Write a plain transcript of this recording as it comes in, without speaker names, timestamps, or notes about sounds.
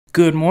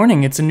Good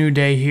morning, it's a new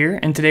day here,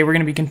 and today we're going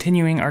to be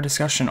continuing our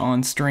discussion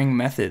on string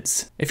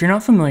methods. If you're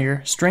not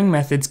familiar, string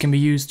methods can be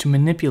used to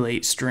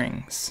manipulate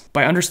strings.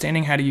 By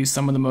understanding how to use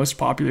some of the most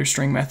popular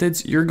string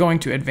methods, you're going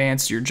to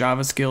advance your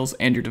Java skills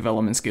and your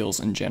development skills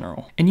in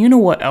general. And you know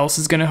what else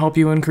is going to help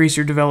you increase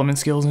your development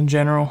skills in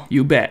general?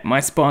 You bet, my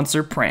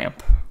sponsor,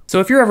 Pramp. So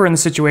if you're ever in the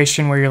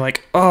situation where you're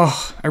like,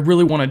 oh, I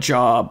really want a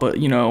job, but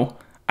I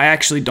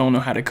actually don't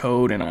know how to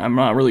code and I'm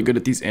not really good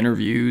at these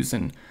interviews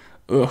and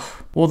ugh.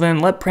 Well then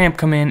let Pramp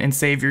come in and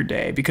save your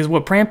day, because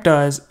what Pramp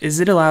does is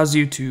it allows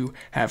you to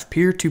have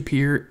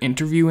peer-to-peer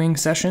interviewing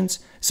sessions.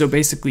 So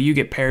basically you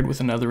get paired with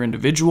another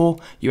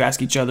individual, you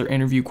ask each other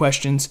interview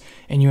questions,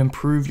 and you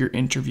improve your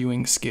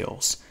interviewing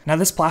skills. Now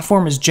this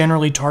platform is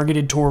generally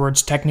targeted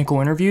towards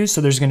technical interviews, so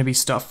there's going to be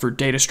stuff for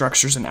data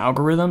structures and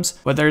algorithms,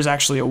 but there's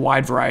actually a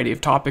wide variety of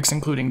topics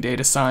including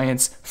data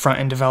science,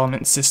 front-end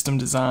development, system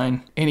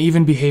design, and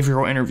even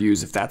behavioral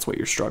interviews if that's what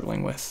you're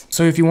struggling with.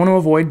 So if you want to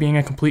avoid being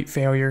a complete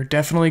failure,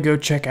 definitely go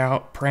check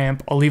out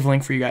Pramp. I'll leave a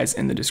link for you guys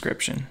in the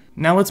description.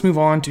 Now let's move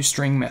on to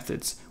string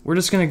methods. We're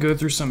just going to go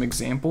through some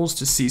examples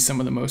to see some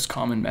of the most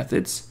common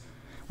methods.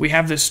 We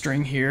have this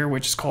string here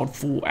which is called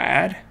full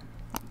ad,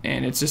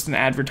 and it's just an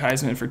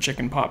advertisement for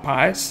chicken pot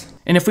pies.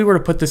 And if we were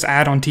to put this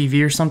ad on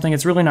TV or something,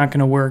 it's really not going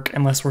to work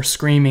unless we're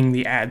screaming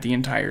the ad the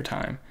entire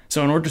time.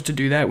 So in order to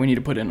do that, we need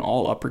to put in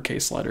all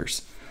uppercase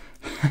letters.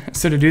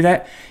 So to do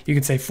that, you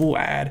can say full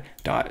ad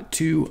dot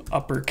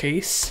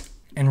toLowerCase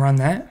and run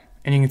that,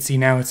 and you can see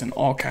now it's in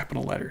all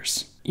capital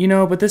letters.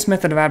 But this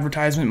method of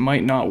advertisement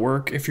might not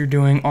work if you're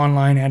doing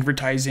online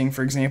advertising,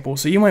 for example,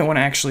 so you might want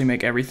to actually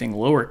make everything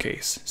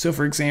lowercase. So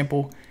for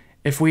example,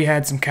 if we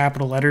had some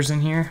capital letters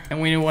in here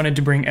and we wanted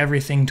to bring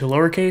everything to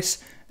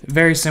lowercase,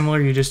 very similar,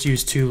 you just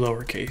use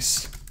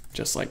toLowerCase,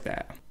 just like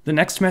that. The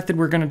next method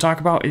we're going to talk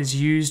about is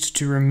used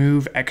to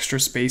remove extra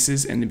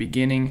spaces in the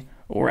beginning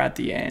or at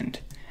the end.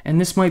 And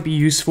this might be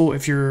useful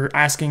if you're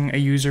asking a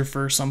user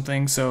for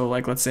something. So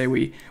like, let's say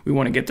we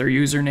want to get their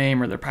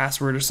username or their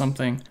password or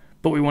something,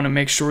 but we want to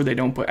make sure they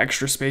don't put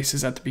extra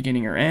spaces at the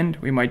beginning or end.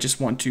 We might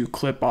just want to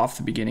clip off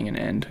the beginning and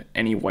end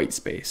any white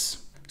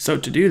space. So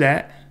to do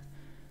that,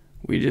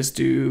 we just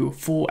do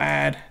full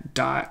ad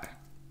dot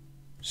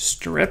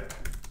strip.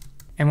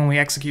 And when we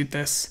execute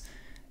this,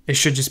 it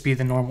should just be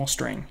the normal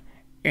string.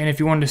 And if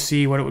you wanted to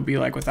see what it would be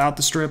like without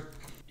the strip,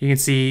 you can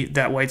see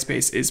that white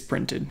space is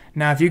printed.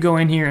 Now, if you go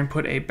in here and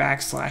put a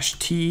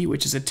 \t,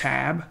 which is a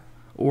tab,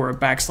 or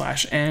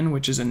a \n,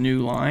 which is a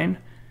new line,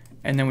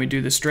 and then we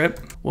do the strip,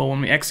 well,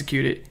 when we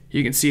execute it,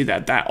 you can see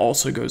that that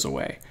also goes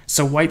away.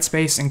 So white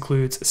space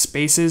includes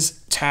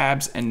spaces,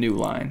 tabs, and new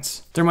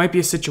lines. There might be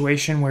a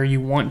situation where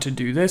you want to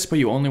do this, but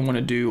you only want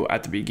to do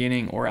at the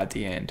beginning or at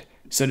the end.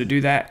 So to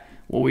do that,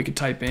 what we could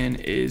type in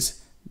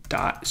is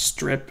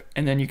 .strip,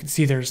 and then you can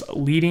see there's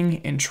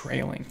leading and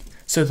trailing.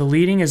 So the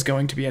leading is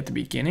going to be at the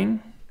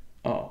beginning.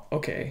 Oh,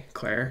 okay,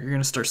 Claire, you're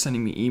gonna start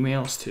sending me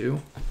emails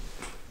too?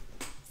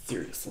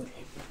 Seriously.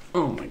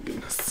 Oh my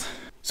goodness.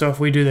 So if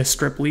we do the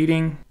strip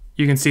leading,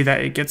 you can see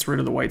that it gets rid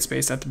of the white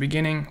space at the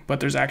beginning,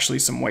 but there's actually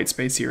some white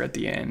space here at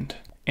the end.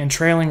 And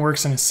trailing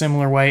works in a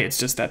similar way, it's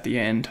just at the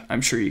end.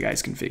 I'm sure you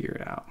guys can figure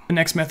it out. The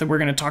next method we're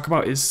going to talk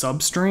about is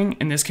substring,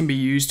 and this can be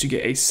used to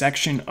get a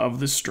section of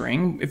the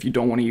string if you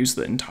don't want to use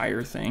the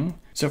entire thing.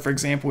 So for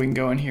example, we can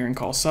go in here and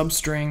call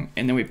substring,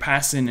 and then we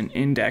pass in an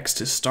index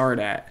to start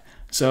at.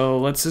 So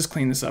let's just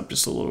clean this up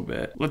just a little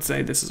bit. Let's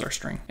say this is our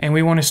string, and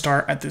we want to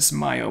start at this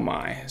my oh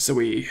my. So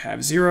we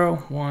have 0,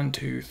 1,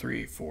 2,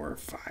 3, 4,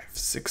 5,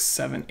 6,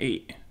 7,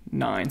 8,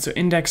 9. So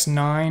index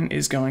 9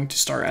 is going to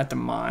start at the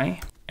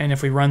my. And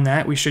if we run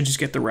that, we should just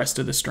get the rest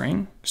of the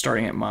string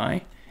starting at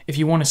my. If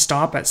you want to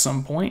stop at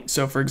some point,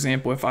 so for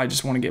example, if I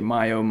just want to get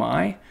my oh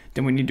my,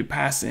 then we need to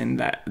pass in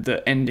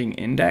the ending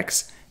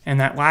index, and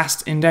that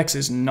last index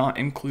is not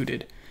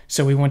included.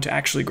 So we want to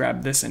actually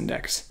grab this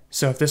index.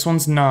 So if this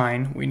one's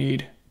 9, we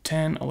need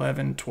 10,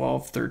 11,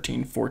 12,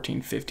 13,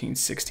 14, 15,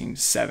 16,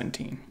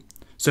 17.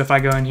 So if I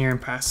go in here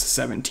and pass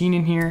 17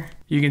 in here,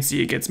 you can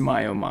see it gets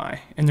my oh my,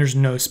 and there's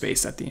no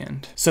space at the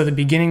end. So the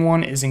beginning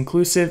one is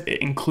inclusive,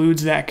 it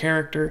includes that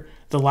character.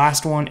 The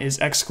last one is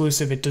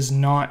exclusive, it does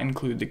not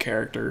include the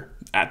character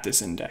at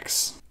this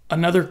index.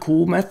 Another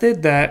cool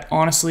method that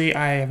honestly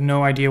I have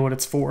no idea what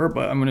it's for,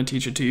 but I'm gonna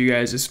teach it to you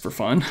guys just for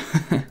fun,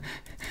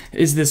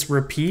 is this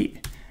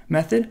repeat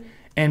method.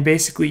 And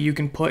basically you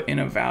can put in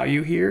a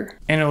value here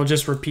and it'll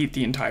just repeat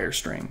the entire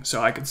string.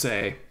 So I could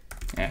say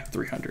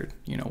 300,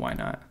 why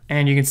not?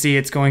 And you can see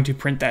it's going to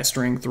print that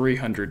string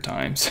 300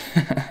 times.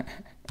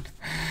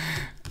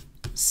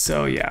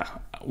 So yeah,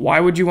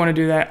 why would you want to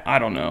do that? I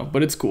don't know,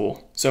 but it's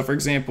cool. So for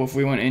example, if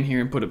we went in here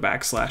and put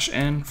a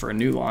 \n for a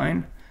new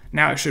line,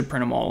 now it should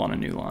print them all on a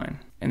new line.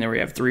 And there we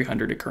have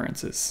 300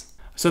 occurrences.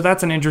 So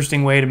that's an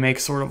interesting way to make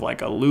sort of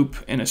like a loop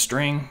in a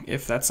string,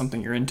 if that's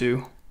something you're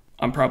into.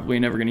 I'm probably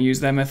never going to use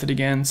that method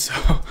again,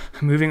 so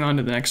moving on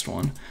to the next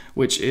one,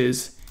 which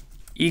is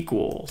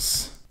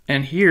equals.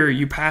 And here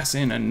you pass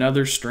in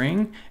another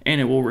string and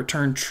it will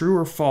return true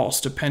or false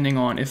depending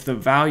on if the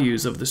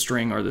values of the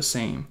string are the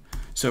same.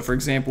 So for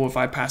example, if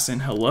I pass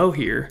in hello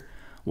here,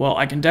 Well,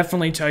 I can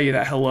definitely tell you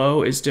that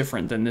hello is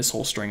different than this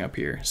whole string up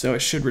here, so it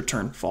should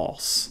return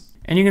false.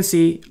 And you can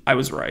see I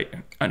was right.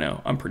 I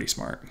know, I'm pretty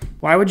smart.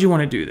 Why would you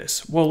want to do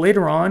this? Well,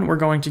 later on, we're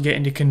going to get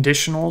into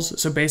conditionals.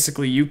 So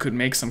basically you could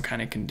make some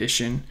kind of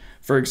condition.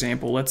 For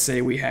example, let's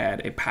say we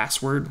had a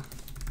password,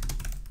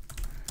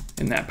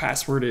 and that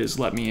password is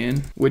let me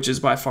in, which is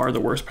by far the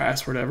worst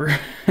password ever.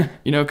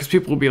 You know, because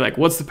people will be like,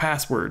 what's the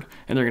password?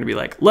 And they're gonna be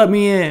like, let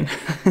me in.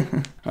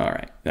 All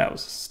right, that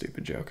was a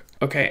stupid joke.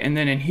 Okay, and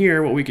then in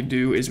here, what we could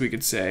do is we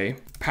could say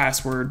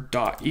password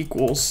dot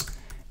equals,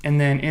 and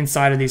then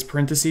inside of these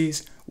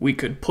parentheses, we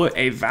could put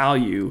a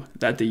value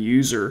that the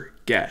user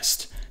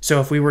guessed. So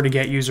if we were to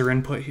get user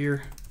input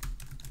here,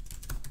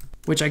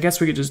 which I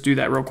guess we could just do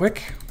that real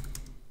quick.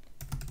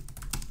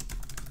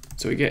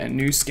 So we get a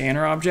new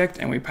scanner object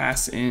and we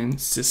pass in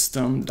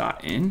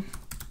system.in.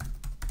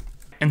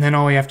 And then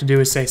all we have to do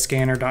is say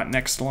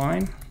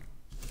scanner.nextLine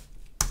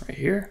right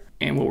here.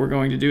 And what we're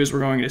going to do is we're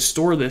going to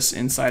store this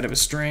inside of a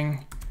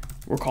string.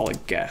 We'll call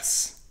it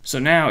guess. So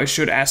now it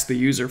should ask the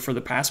user for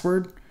the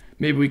password.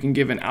 Maybe we can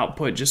give an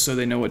output just so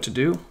they know what to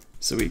do.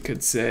 So we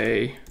could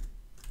say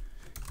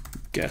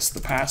guess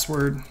the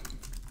password.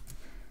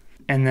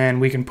 And then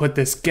we can put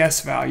this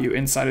guess value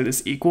inside of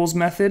this equals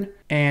method.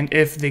 And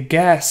if the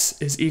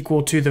guess is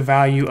equal to the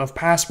value of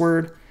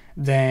password,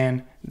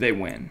 then they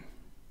win.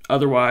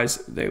 Otherwise,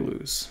 they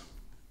lose.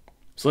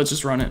 So let's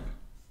just run it.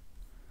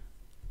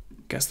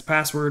 Guess the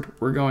password.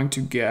 We're going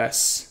to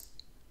guess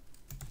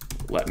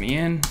let me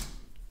in,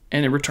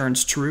 and it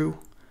returns true.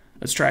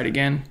 Let's try it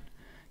again.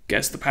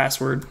 Guess the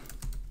password.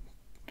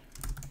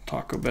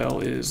 Taco Bell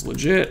is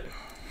legit.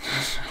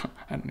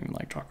 I don't even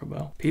like Taco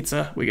Bell.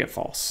 Pizza, we get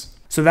false.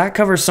 So that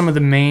covers some of the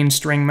main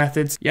string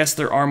methods. Yes,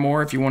 there are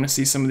more. If you want to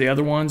see some of the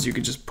other ones, you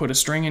could just put a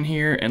string in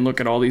here and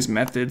look at all these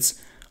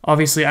methods.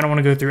 Obviously, I don't want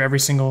to go through every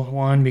single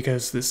one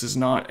because this is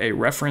not a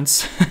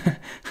reference.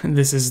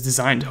 This is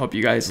designed to help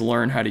you guys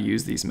learn how to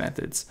use these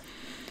methods.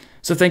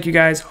 So thank you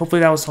guys.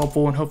 Hopefully that was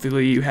helpful, and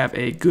hopefully you have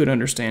a good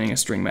understanding of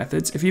string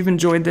methods. If you've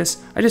enjoyed this,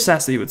 I just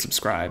ask that you would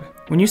subscribe.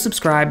 When you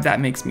subscribe,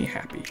 that makes me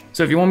happy.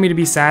 So if you want me to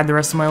be sad the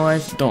rest of my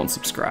life, don't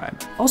subscribe.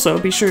 Also,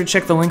 be sure to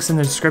check the links in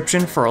the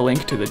description for a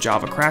link to the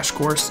Java Crash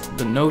Course,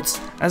 the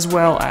notes, as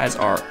well as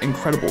our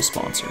incredible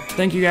sponsor.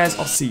 Thank you guys.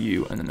 I'll see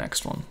you in the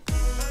next one.